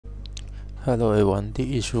Hello everyone, this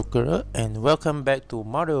is Rookerer and welcome back to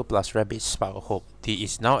Mario plus Rabbids Power Hope. This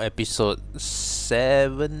is now episode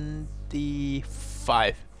 75.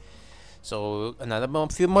 So another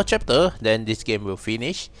few more chapter, then this game will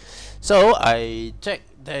finish. So I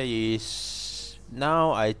checked there is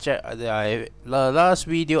now I check last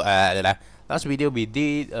video we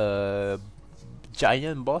did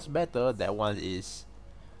giant boss battle. That one is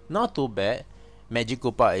not too bad.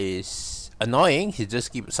 Magikoopa is annoying. He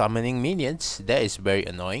just keeps summoning minions. That is very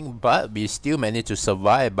annoying. But we still managed to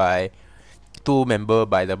survive by two members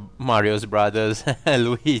by the Mario's brothers,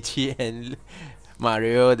 Luigi and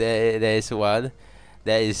Mario. There's one.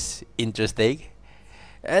 That is interesting.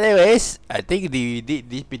 Anyways, I think we did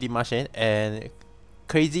this pretty much it. And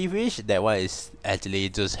Crazy Fish, that one is actually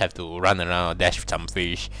just have to run around, dash some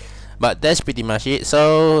fish. But that's pretty much it.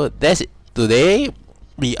 So that's it. Today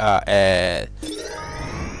we are at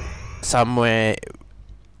somewhere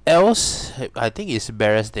else. I think it's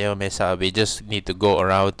Barrendale Mesa. We just need to go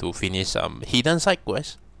around to finish some hidden side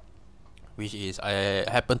quests, which is I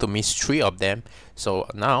happen to miss 3 of them. So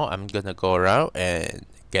now I'm gonna go around and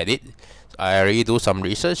get it. I already do some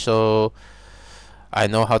research, so I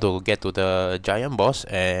know how to get to the giant boss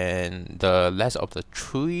and the last of the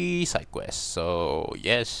 3 side quests. So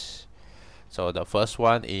yes, so the first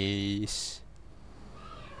one is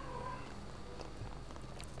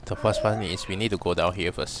we need to go down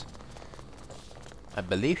here first. I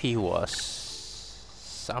believe he was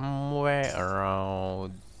somewhere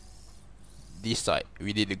around this side.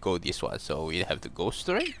 We need to go this one, so we have to go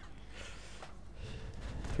straight.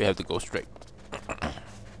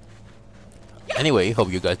 Anyway,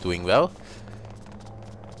 hope you guys doing well.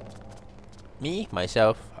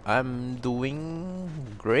 Myself, I'm doing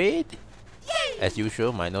great. As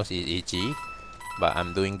usual, my nose is itchy, but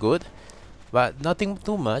I'm doing good. But nothing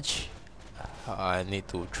too much. I need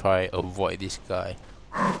to try avoid this guy.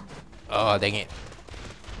 Oh, dang it.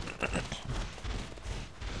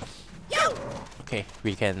 Okay,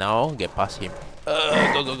 we can now get past him.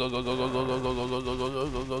 Go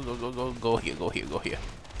here.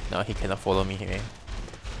 Now he cannot follow me here.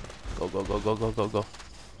 Go.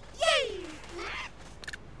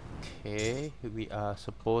 Okay, we are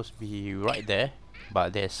supposed to be right there,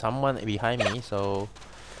 but there's someone behind me, so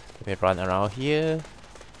we run around here.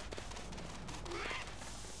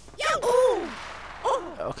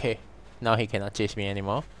 Okay, now he cannot chase me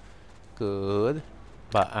anymore. Good.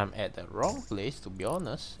 But I'm at the wrong place, to be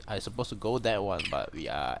honest. I supposed to go that one, but we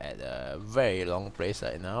are at a very long place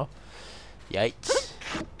right now. Yikes.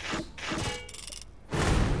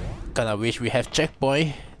 Kinda wish we have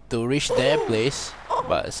checkpoint to reach that place,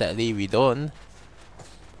 but sadly we don't.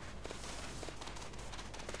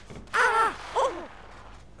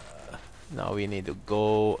 Now we need to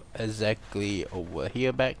go exactly over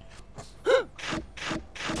here back.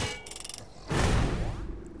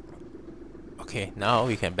 Okay, now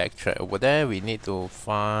we can backtrack over there. We need to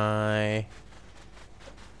find...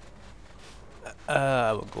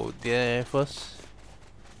 I will go there first.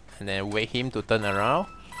 And then wait him to turn around.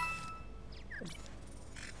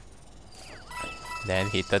 Then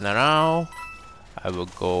he turn around. I will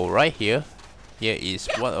go right here. Here is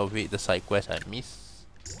one of it, the side quest I missed.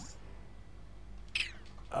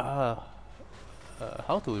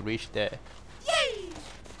 How to reach there?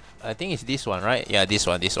 I think it's this one, right? Yeah, this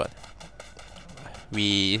one.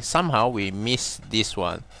 We missed this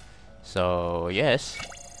one. So yes,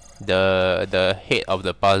 the head of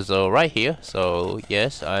the puzzle right here. So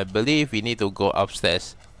yes, I believe we need to go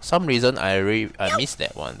upstairs. Some reason I missed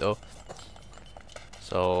that one though.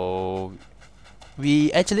 So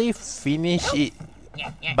we actually finished it,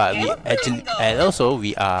 but we actually, and also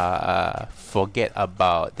we are forget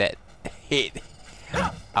about that head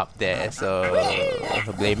up there, so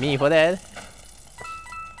blame me for that.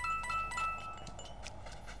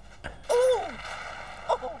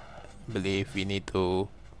 Believe we need to...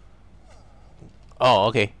 Oh,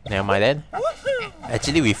 okay, never mind then.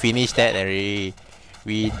 Actually we finished that already.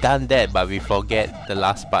 We done that, but we forget the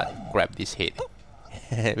last part. Grab this head.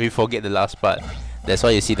 We forget the last part. That's why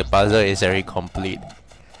you see the puzzle is already complete.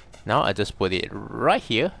 Now I just put it right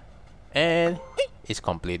here and it's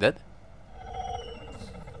completed.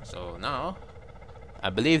 So now I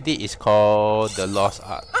believe this is called the Lost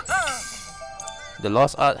Art. The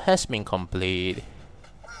Lost Art has been complete.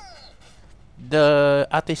 The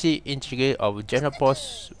artistic integrity of general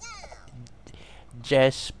post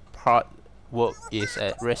jazz part work is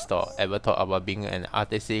at restore. Ever thought about being an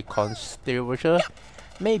artistic contributor?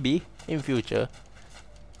 Maybe in future.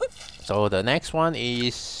 So the next one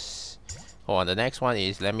is...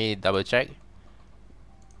 let me double check.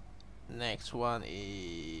 Next one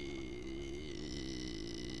is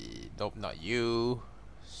Nope, not you.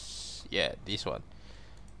 Yeah, this one.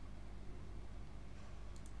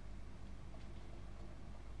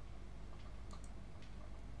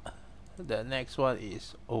 The next one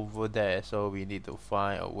is over there, so we need to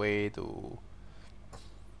find a way to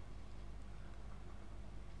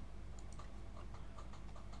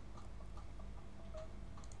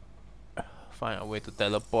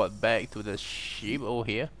teleport back to the ship over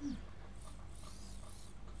here.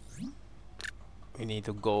 We need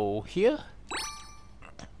to go here,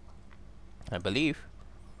 I believe.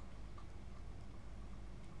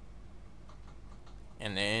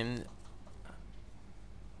 And then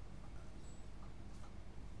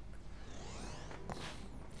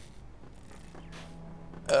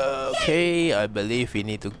okay, I believe we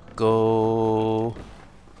need to go.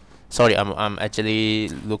 Sorry, I'm actually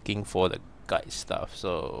looking for the guide stuff,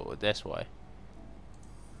 so that's why.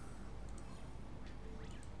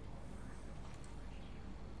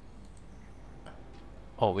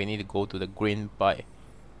 Oh, we need to go to the green pipe,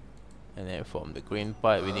 and then from the green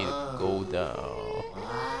pipe we need to go down.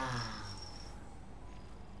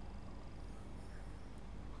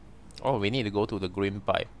 Oh, we need to go to the green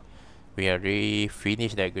pipe. We already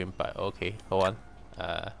finished that green pipe. Okay, hold on.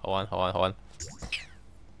 Hold on.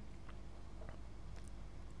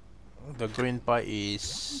 The green pipe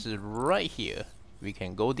is right here. We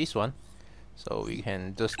can go this one. So we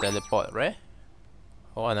can just teleport, right?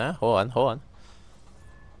 Hold on.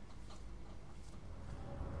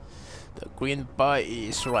 The green pipe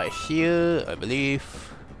is right here, I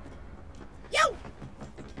believe.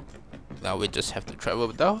 Now we just have to travel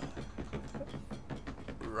down.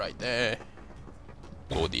 Right there.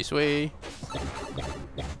 Go this way.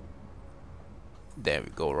 Then we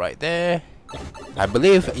go right there. I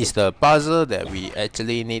believe it's the puzzle that we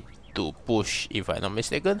actually need to push, if I'm not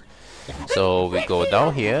mistaken. So we go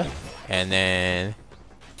down here, and then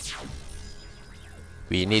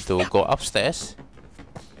we need to go upstairs.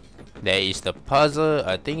 There is the puzzle.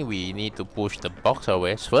 I think we need to push the box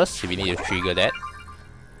away first. We need to trigger that.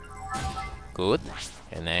 Good.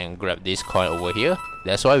 And then grab this coin over here.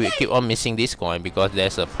 That's why we keep on missing this coin, because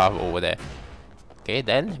there's a path over there. Okay,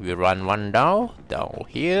 then we run one down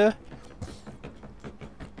here.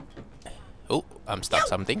 Oh, I'm stuck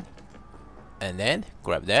something. And then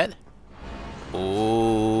grab that.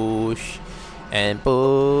 Push and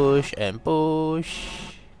push and push.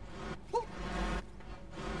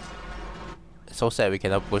 So sad we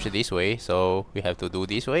cannot push it this way, so we have to do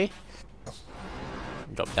this way.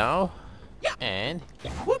 Drop down and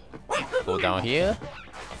go down here.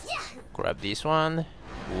 Grab this one.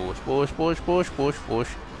 Push.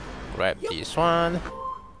 Grab this one.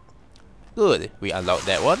 Good, we unlocked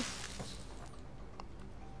that one.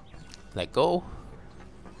 Let go.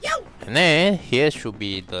 And then here should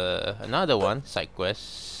be the another one, side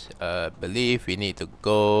quest. Believe we need to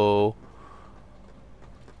go.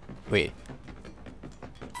 Wait.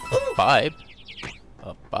 A pipe?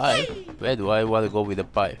 A pipe? Where do I want to go with the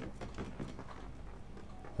pipe?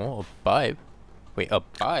 Oh, a pipe? Wait, a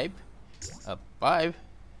pipe? A pipe?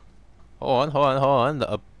 Hold on.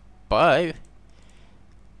 A pipe?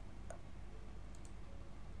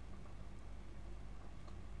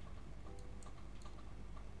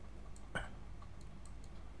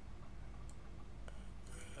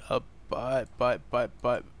 A pipe.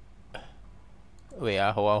 Wait,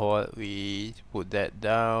 hold on. We put that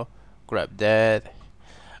down. Grab that.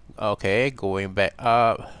 Okay, going back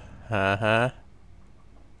up.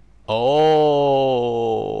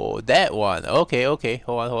 Oh, that one. Okay.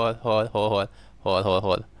 Hold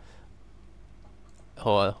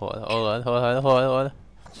on.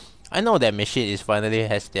 I know that machine is finally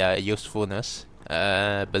has their usefulness.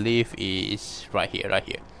 Believe is right here.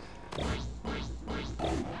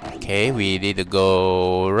 Okay, we need to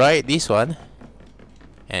go right this one.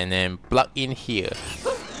 And then plug in here.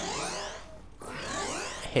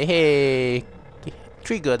 Hey,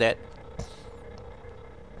 trigger that.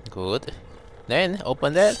 Good. Then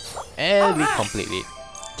open that, and we complete it.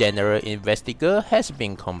 General Investigator has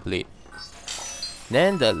been complete.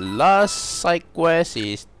 Then the last side quest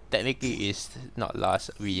is technically is not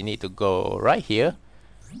last. We need to go right here.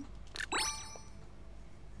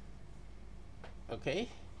 Okay.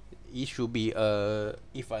 It should be a,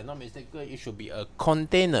 if I'm not mistaken, it should be a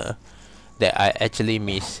container that I actually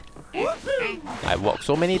miss. I walked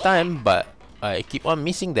so many times, but I keep on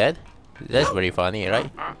missing that. That's very funny, right?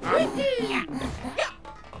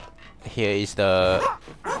 Here is the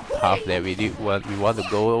path that we want to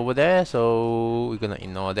go over there, so we're gonna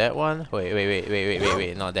ignore that one.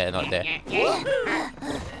 Wait, not there. Not there.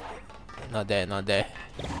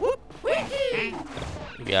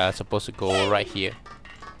 We are supposed to go right here.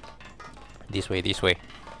 This way, this way.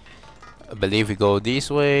 I believe we go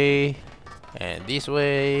this way, and this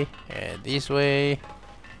way, and this way.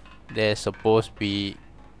 There's supposed to be...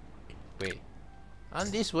 Wait.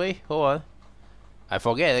 On this way. Hold on. I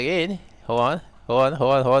forget again. Hold on. Hold on,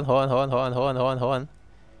 hold on, hold on, hold on, hold on, hold on, hold on, hold on.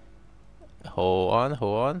 Hold on,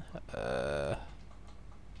 hold on.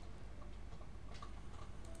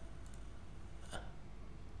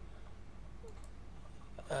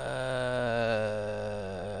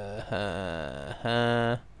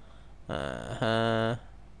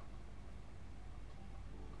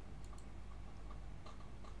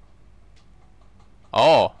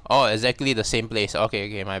 Oh, exactly the same place. Okay,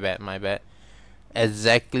 okay, my bad, my bad.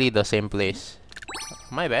 Exactly the same place.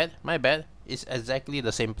 My bad, my bad. It's exactly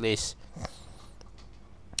the same place.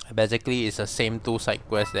 Basically, it's the same 2 side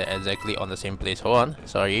quests that exactly on the same place. Hold on,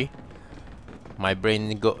 sorry. My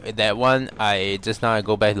brain go that one. I just now I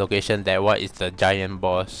go back location. That one is the giant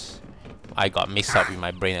boss. I got mixed up with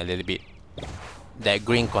my brain a little bit. That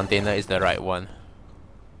green container is the right one.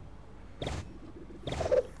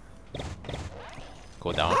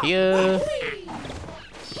 Go down here.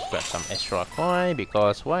 Grab some extra coin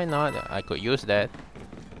because why not? I could use that.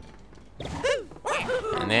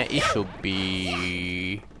 And then it should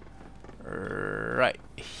be right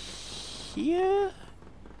here.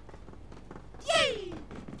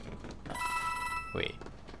 Wait,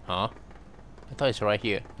 huh? I thought it's right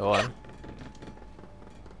here. Go on.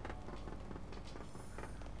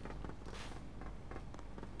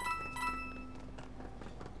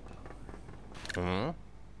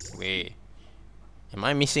 Wait. Am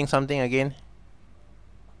I missing something again?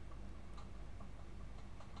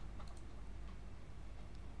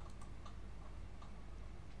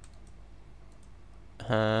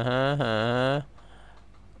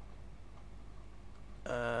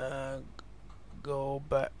 Go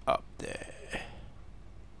back up there.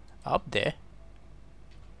 Up there?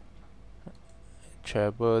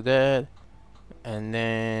 Travel that. And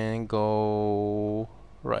then go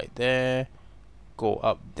right there. Go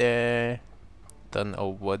up there. Turn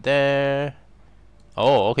over there.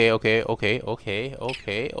 Oh, okay, okay, okay, okay,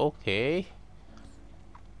 okay, okay.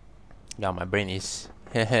 Yeah, my brain is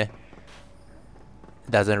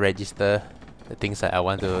doesn't register the things that I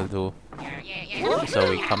want to do.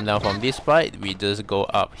 So we come down from this part, we just go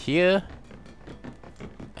up here,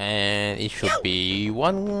 and it should be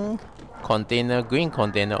one container, green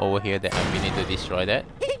container over here that we need to destroy that.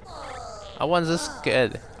 I wasn't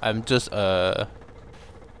scared. I'm just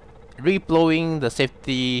replaying the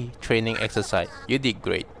safety training exercise. You did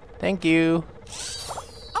great. Thank you.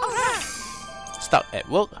 Stuck at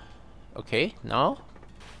work. Okay, now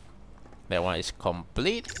that one is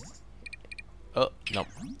complete. Oh, no.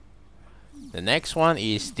 The next one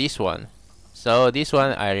is this one. So this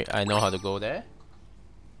one I know how to go there.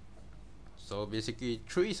 So basically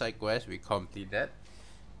 3 side quests, we complete that.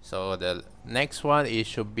 So the next one, it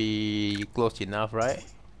should be close enough, right?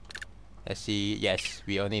 Let's see. Yes,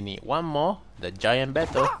 we only need one more, the giant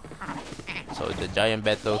battle. So the giant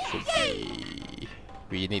battle should be,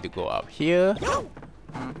 we need to go up here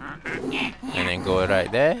and then go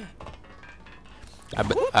right there.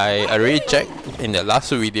 I already checked in the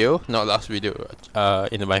last video, not last video,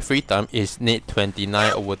 in my free time, is need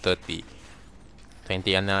 29 over 30.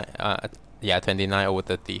 29, yeah, 29 over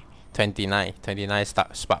 30. 29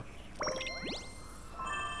 spark.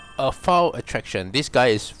 A Fowl attraction. This guy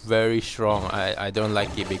is very strong. I don't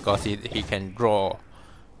like it because he can draw.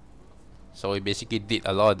 So he basically did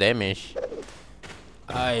a lot of damage.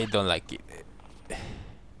 I don't like it.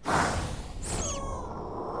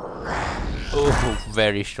 Oh,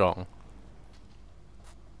 very strong.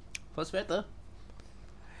 First battle.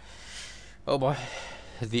 Oh boy,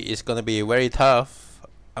 this is gonna be very tough.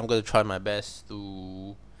 I'm gonna try my best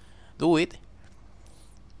to do it.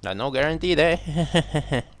 But no guarantee there.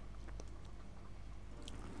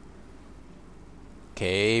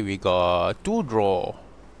 Okay, we got 2 draw.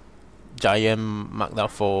 Giant Magda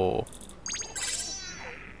 4.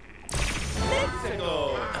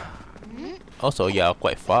 Also, yeah,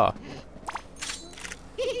 quite far.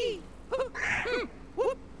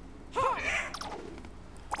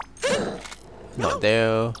 Not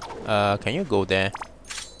there. Can you go there?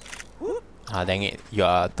 Ah, dang it. You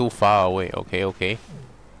are too far away. Okay, okay.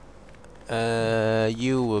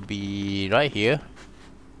 You will be right here.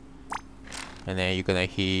 And then you're gonna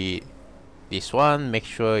hit this one. Make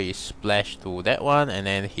sure you splash to that one. And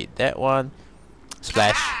then hit that one.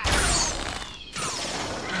 Splash.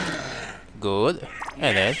 Good.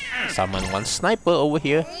 And then summon one sniper over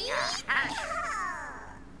here.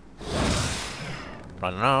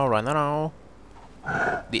 Run around, run around.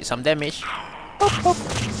 Did some damage. Pop, pop.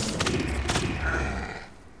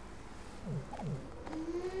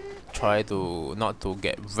 try to not to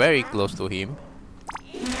get very close to him.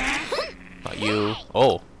 Not you.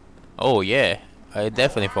 Oh yeah. I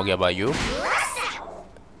definitely forget about you.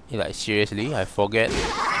 Like seriously, I forget.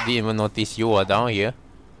 Didn't even notice you were down here.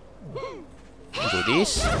 Do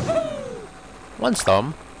this. 1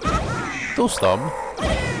 storm. 2 storm.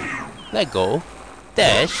 Let go.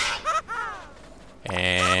 Dash.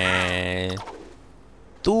 And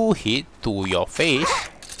 2 hit to your face.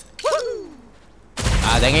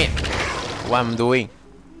 Ah, dang it. What I'm doing?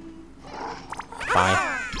 Fine.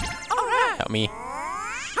 Help me.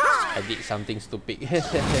 I did something stupid.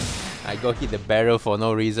 I go hit the barrel for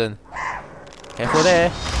no reason. Careful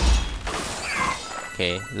there.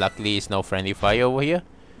 Okay, luckily it's no friendly fire over here.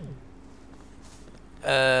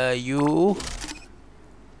 You...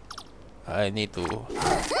 I need to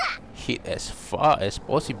hit as far as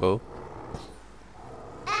possible.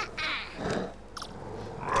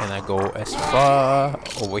 Can I go as far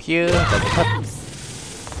over here?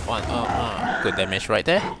 Good damage right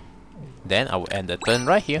there. Then I will end the turn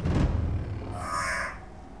right here.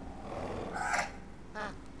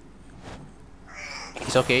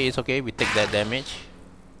 It's okay, it's okay. We take that damage.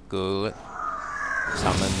 Good.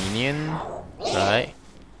 Summon minion. Right.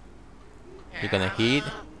 You're gonna hit.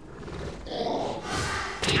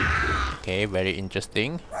 Okay, very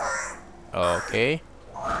interesting. Okay.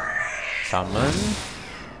 Summon.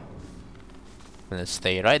 Gonna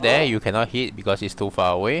stay right there. You cannot hit because it's too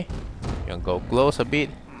far away. You can go close a bit.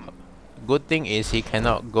 Good thing is he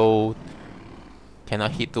cannot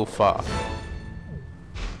hit too far.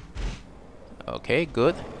 Okay,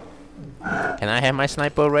 good. Can I have my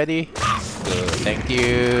sniper ready? Good, thank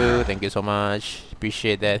you. Thank you so much.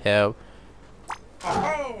 Appreciate that help.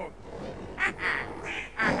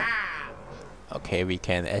 Okay, we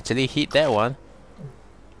can actually hit that one.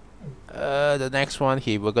 The next one,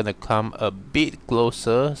 we're gonna come a bit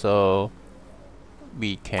closer, so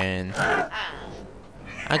we can...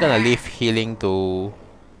 I'm gonna leave healing to...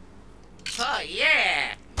 Oh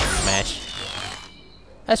yeah! Smash.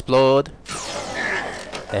 Explode.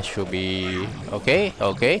 That should be... Okay,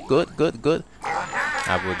 okay, good, good, good.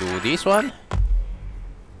 I will do this one.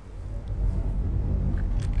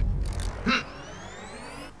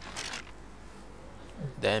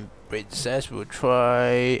 Then Princess will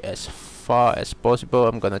try as far as possible.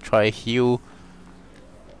 I'm gonna try heal.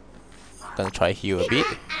 Gonna try heal a bit.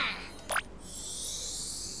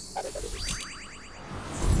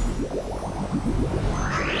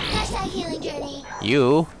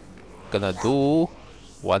 You gonna do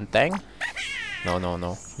 1 tank? No, no,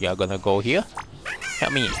 no. You're gonna go here.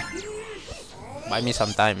 Help me. Buy me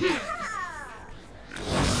some time.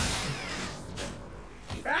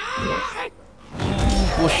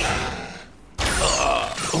 Push.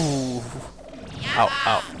 Ooh. Ow,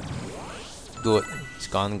 ow. Good. It's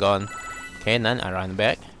gone, gone. Okay, then I run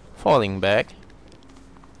back. Falling back.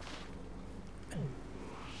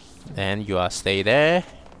 And you are stay there.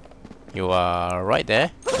 You are right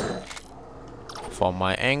there. For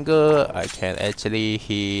my angle, I can actually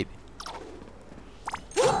hit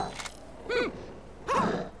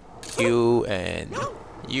you and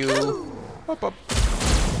you.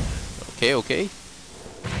 Okay, okay.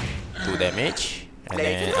 2 damage. And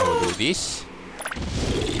then I will do this.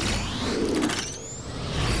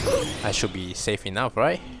 I should be safe enough,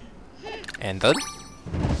 right? And done.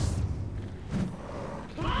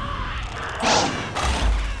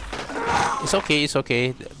 It's okay, it's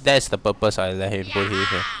okay. That's the purpose I let him put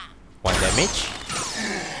here. 1 damage.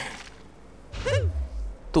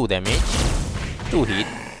 2 damage. 2 hit.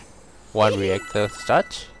 1 reactor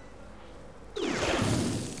charge.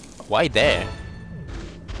 Why there?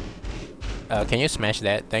 Can you smash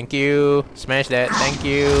that? Thank you. Smash that. Thank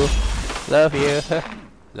you. Love you.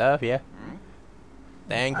 Love you.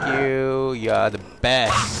 Thank you. You are the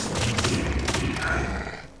best.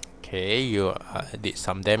 Okay, you did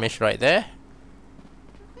some damage right there.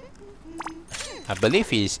 I believe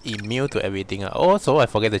he's immune to everything. Also, I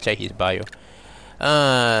forget to check his bio.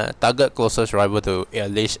 Target closest rival to a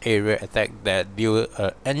least area attack that deal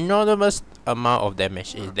an enormous amount of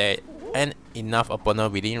damage. Is there an enough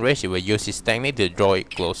opponent within range, it will use his technique to draw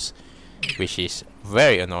it close, which is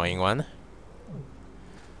very annoying one.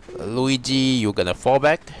 Luigi, you're gonna fall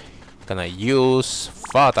back. Gonna use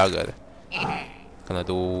far target. Gonna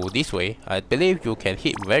do this way. I believe you can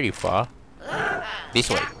hit very far. This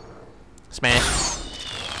way. Smash.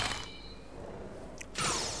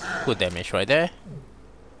 Good damage right there.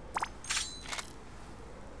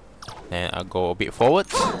 Then I'll go a bit forward.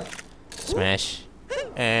 Smash.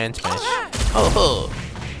 And smash. Oh,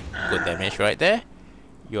 good damage right there.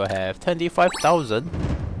 You have 25,000.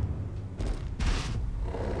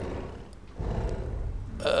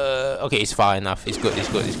 Okay, it's far enough. It's good, it's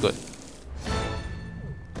good, it's good.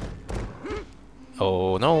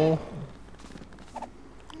 Oh no.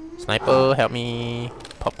 Sniper, help me.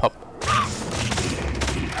 Pop, pop.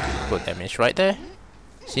 Good damage right there.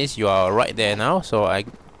 Since you are right there now, so I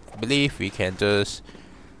believe we can just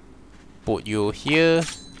put you here.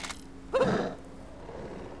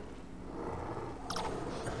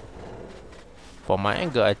 For my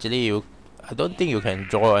angle, actually, I don't think you can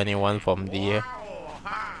draw anyone from there.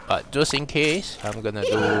 But just in case, I'm gonna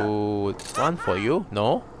do one for you.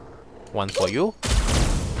 No, one for you.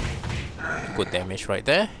 Good damage right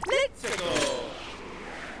there.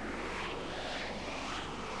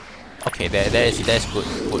 Okay, that's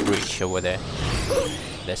good reach over there.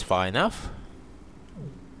 That's far enough.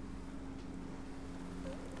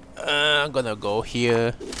 I'm gonna go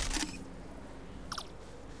here.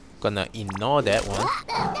 Gonna ignore that one.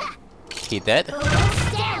 Hit that.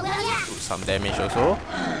 Do some damage also.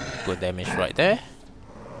 Good damage right there.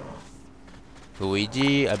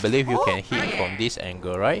 Luigi, I believe you can hit from this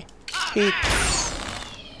angle, right? Hit.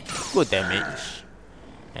 Good damage.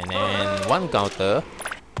 And then one counter.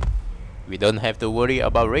 We don't have to worry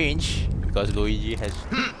about range because Luigi has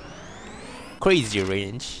crazy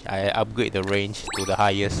range. I upgrade the range to the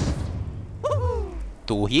highest.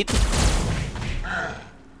 2 hit.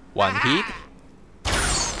 1 hit.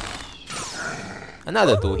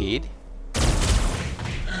 Another 2 hit.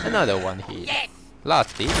 Another 1 hit.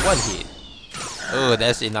 Last hit, 1 hit. Oh,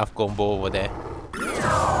 that's enough combo over there.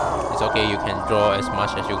 It's okay, you can draw as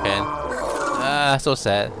much as you can. Ah, so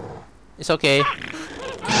sad. It's okay.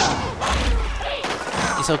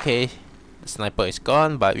 It's okay. The sniper is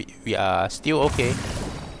gone, but we are still okay.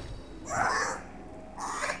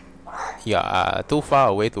 You are too far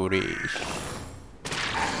away to reach.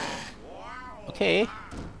 Okay.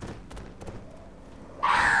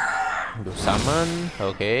 Do summon.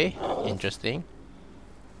 Okay. Interesting.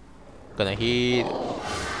 Gonna hit.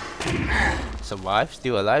 Survive.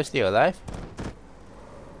 Still alive. Still alive.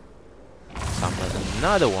 Summon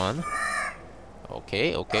another one.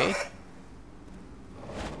 Okay. Okay.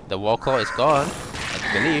 The walker is gone.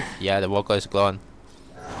 I believe. Yeah, the walker is gone.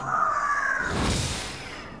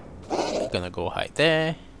 Gonna go hide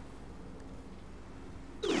there.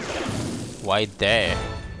 Why there?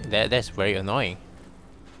 That's very annoying.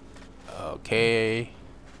 Okay.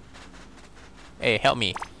 Hey, help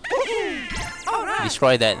me.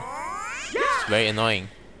 Destroy that. It's very annoying.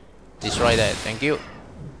 Destroy that. Thank you.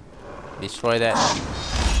 Destroy that.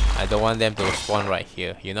 I don't want them to spawn right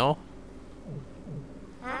here, you know?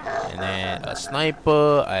 And then a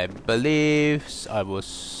sniper, I believe I will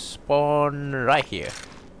spawn right here.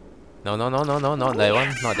 No, no, no, no, no, not that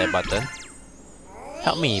one, not that button.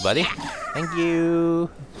 Help me, buddy. Thank you.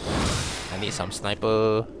 I need some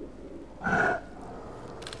sniper.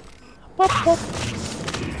 Pop, pop.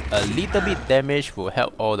 A little bit damage will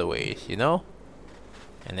help all the ways, you know?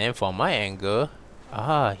 And then for my angle,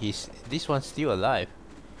 this one's still alive.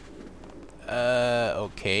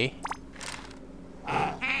 Okay.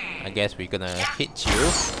 I guess we're gonna hit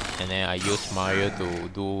you, and then I use Mario to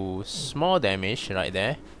do small damage right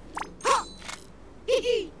there.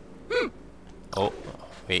 Oh,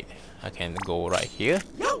 wait, I can go right here.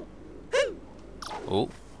 Oh,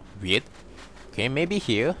 weird. Okay, maybe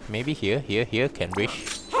here, here can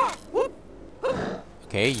reach.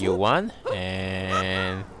 Okay, you won,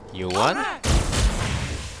 and you won.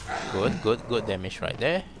 Good damage right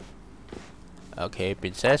there. Okay,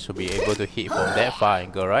 Princess will be able to hit from that far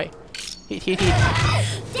angle, right? Hit.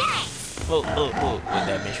 Oh, good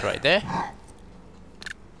damage right there.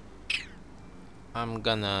 I'm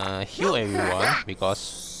gonna heal everyone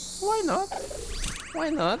because why not? Why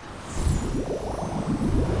not?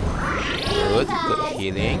 Good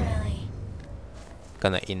healing.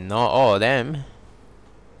 Gonna ignore all of them.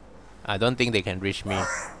 I don't think they can reach me.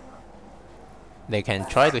 They can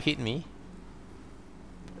try to hit me.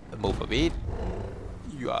 Move a bit.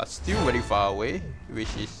 You are still very far away,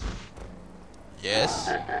 which is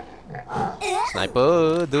yes.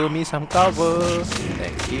 Sniper, do me some cover.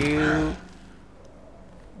 Thank you.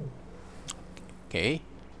 Okay,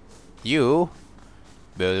 you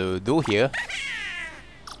will do here.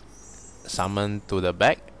 Summon to the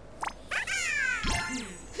back.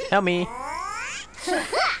 Help me.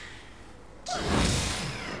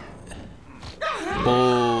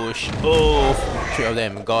 Push. Oh, 3 of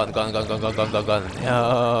them gone.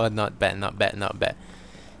 Oh, not bad.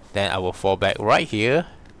 Then I will fall back right here.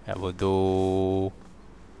 I will do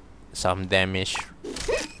some damage.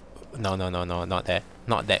 No, not that.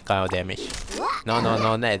 Not that kind of damage. No,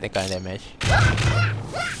 not that kind of damage.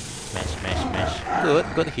 Smash.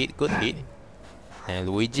 Good hit. And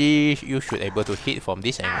Luigi, you should able to hit from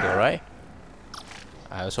this angle, right?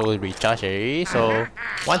 I also recharge already, so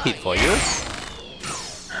one hit for you.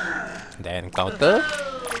 Then counter.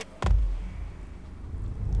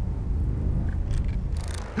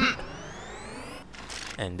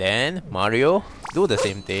 And then Mario, do the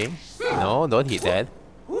same thing. No, don't hit that.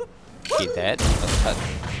 Hit that.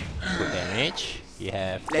 Good damage. We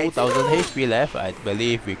have 2000 HP left. I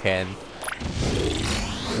believe we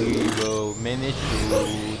will manage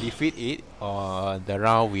to defeat it on the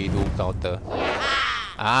round we do counter.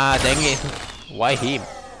 Ah, dang it. Why him?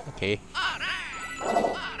 Okay.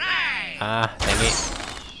 Ah, dang it.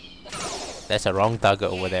 That's a wrong target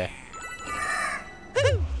over there.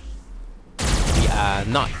 We are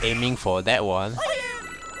not aiming for that one.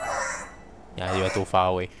 Yeah, you are too far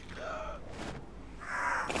away.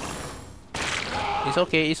 It's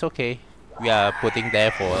okay, it's okay. We are putting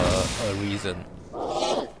there for a reason.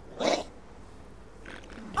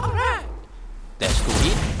 That's to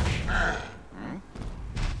hit.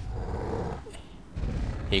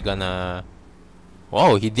 He gonna...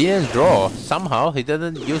 Whoa, he didn't draw. Somehow, he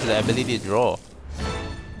didn't use the ability to draw.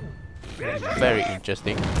 Very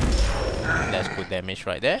interesting. That's good damage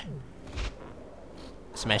right there.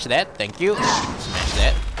 Smash that, thank you. Smash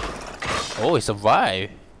that. Oh, he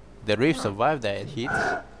survived. The Rift survived that hit.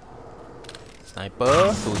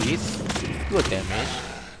 Sniper, 2 hits. Good damage.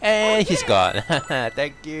 And he's gone.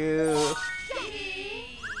 Thank you.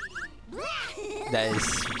 That is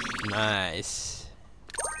nice.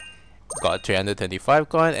 Got 325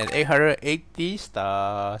 coin and 880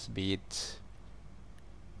 stars beats.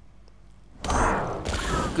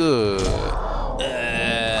 Good.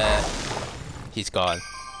 He's gone.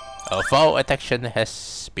 A Fowl attack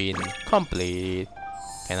has been complete.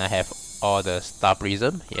 Can I have all the star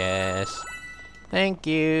prism? Yes. Thank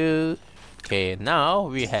you. Okay, now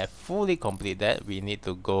we have fully completed that. We need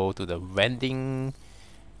to go to the vending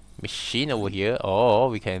machine over here, or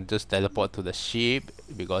we can just teleport to the ship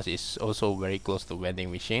because it's also very close to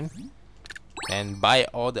vending machine and buy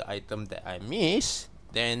all the items that I missed.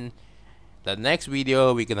 Then the next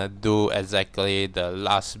video we're gonna do exactly the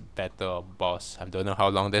last battle of boss. I don't know how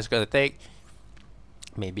long that's gonna take.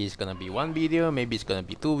 Maybe it's gonna be 1 video, maybe it's gonna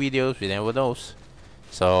be 2 videos, we never knows.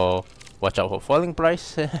 So watch out for falling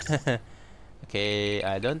price. Okay,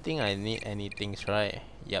 I don't think I need anything, right?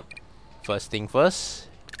 Yep. First thing first.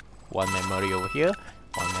 1 memory over here,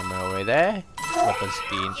 1 memory over there. Weapon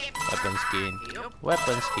skin, weapon skin,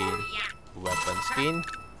 weapon skin, weapon skin.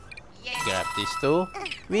 Grab these 2.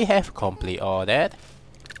 We have complete all that.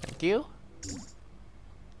 Thank you.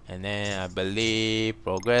 And then I believe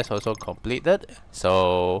progress also completed.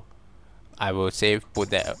 So I will save, put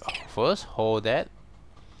that first, hold that.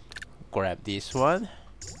 Grab this one.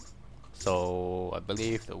 So I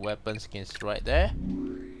believe the weapon skin's right there.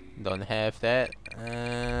 Don't have that.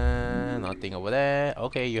 Nothing over there.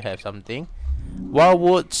 Okay, you have something.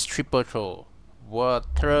 Wildwood Stripper Troll.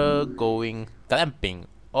 Water going glamping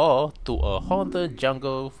or to a haunted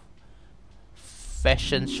jungle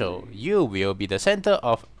fashion show. You will be the center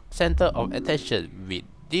of attention with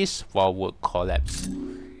this Wildwood collapse.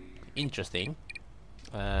 Interesting.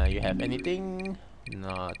 You have anything?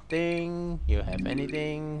 Nothing. You have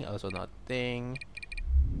anything? Also nothing.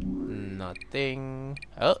 Nothing.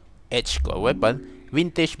 Oh, Edge got a weapon.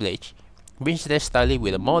 Vintage blade. Vintage styling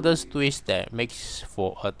with a modern twist that makes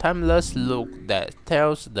for a timeless look that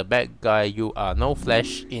tells the bad guy you are no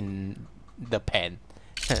flesh in the pan.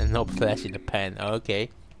 No flesh in the pan. Okay.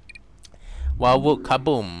 Wildwood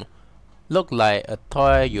Kaboom. Look like a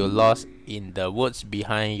toy you lost in the woods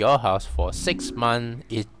behind your house for 6 months.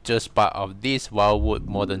 It's just part of this Wildwood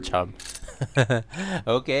modern charm.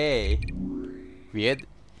 Okay. Weird.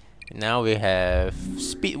 Now we have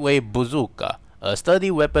Speedway Bazooka. A sturdy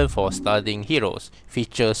weapon for starting heroes.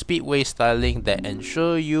 Features speedway styling that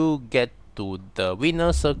ensure you get to the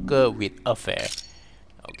winner circle with a fair.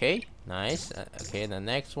 Okay, nice. Okay, the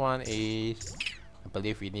next one is, I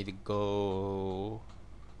believe we need to go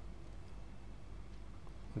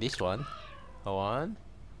this one. Hold on.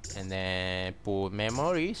 And then put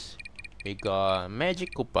memories. We got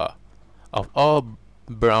Magikoopas. Of all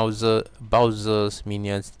Bowser's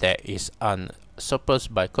minions that is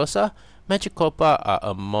unsurpassed by cursor, Magikoopas are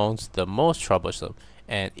amongst the most troublesome,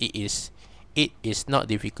 and it is not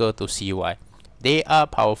difficult to see why. They are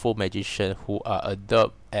powerful magicians who are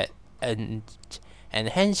adept at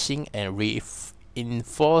enhancing and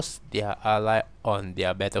reinforce their ally on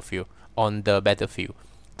the battlefield,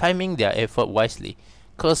 timing their effort wisely.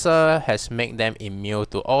 Cursor has made them immune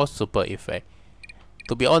to all super effects.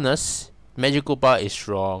 To be honest, Magikoopas is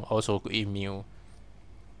strong, also immune,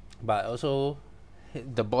 but also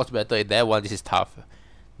the boss battle, that one is tough.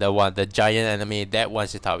 The giant enemy, that one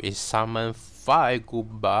is tough. It summon 5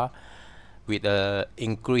 Goomba with a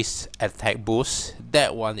increased attack boost.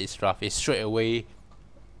 That one is rough. It straight away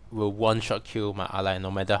will one-shot kill my ally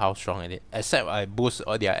no matter how strong it is. Except I boost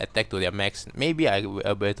all their attack to their max. Maybe I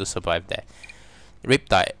will be able to survive that.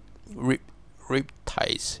 Riptide.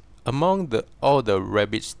 Riptides. Among all the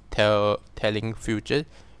Rabbids telling future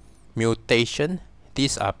mutation,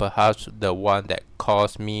 these are perhaps the one that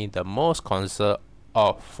caused me the most concern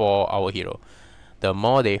for our hero. The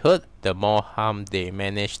more they hurt, the more harm they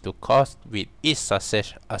manage to cause with each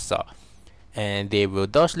success assault. And they will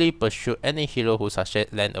doggedly pursue any hero who success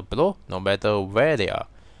land a blow, no matter where they are.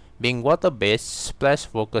 Being water-based,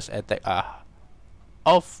 splash-focused attacks are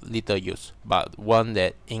of little use, but one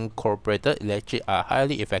that incorporated electric are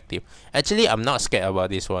highly effective. Actually, I'm not scared about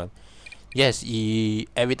this one. Yes,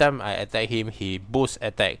 every time I attack him, he boosts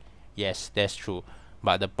attack. Yes, that's true.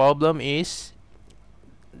 But the problem is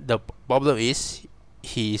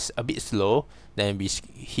he's a bit slow. Then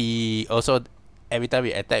he also, every time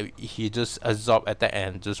we attack, he just absorb attack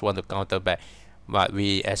and just want to counter back. But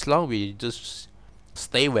as long we just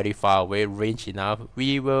stay very far away, range enough,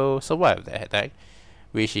 we will survive the attack.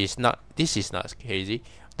 This is not crazy.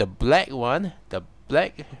 The black one, the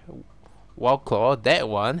black wall claw, that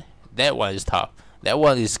one is tough. That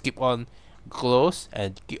one is keep on close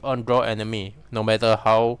and keep on draw enemy, no matter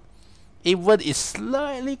how, even it's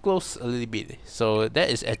slightly close a little bit. So that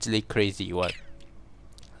is actually crazy one.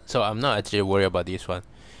 So I'm not actually worried about this one.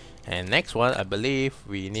 And next one, I believe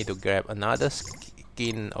we need to grab another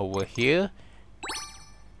skin over here.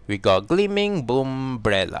 We got Gleaming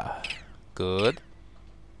Boombrella. Good.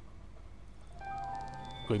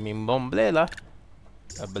 Gleaming Boombrella.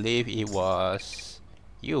 I believe it was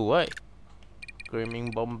you, right?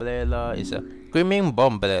 Gleaming Boombrella is a Gleaming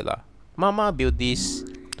Boombrella. Mama built this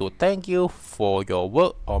to thank you for your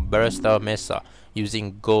work on Barrendale Mesa.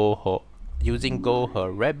 Using gold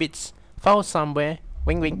her Rabbids found somewhere.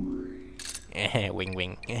 Wing wing. Wing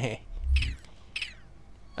wing.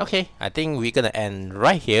 Okay, I think we're gonna end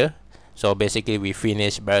right here. So basically we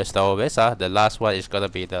finished Barrendale Mesa. The last one is gonna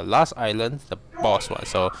be the last island, the boss one.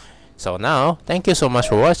 So now, thank you so much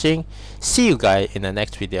for watching. See you guys in the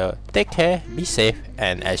next video. Take care, be safe,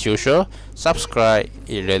 and as usual, subscribe.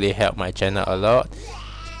 It really helped my channel a lot.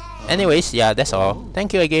 Anyways, yeah, that's all.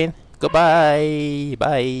 Thank you again. Goodbye.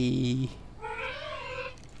 Bye.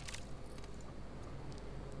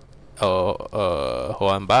 Hold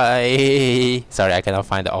on, bye. Sorry, I cannot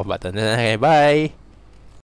find the off button. Bye.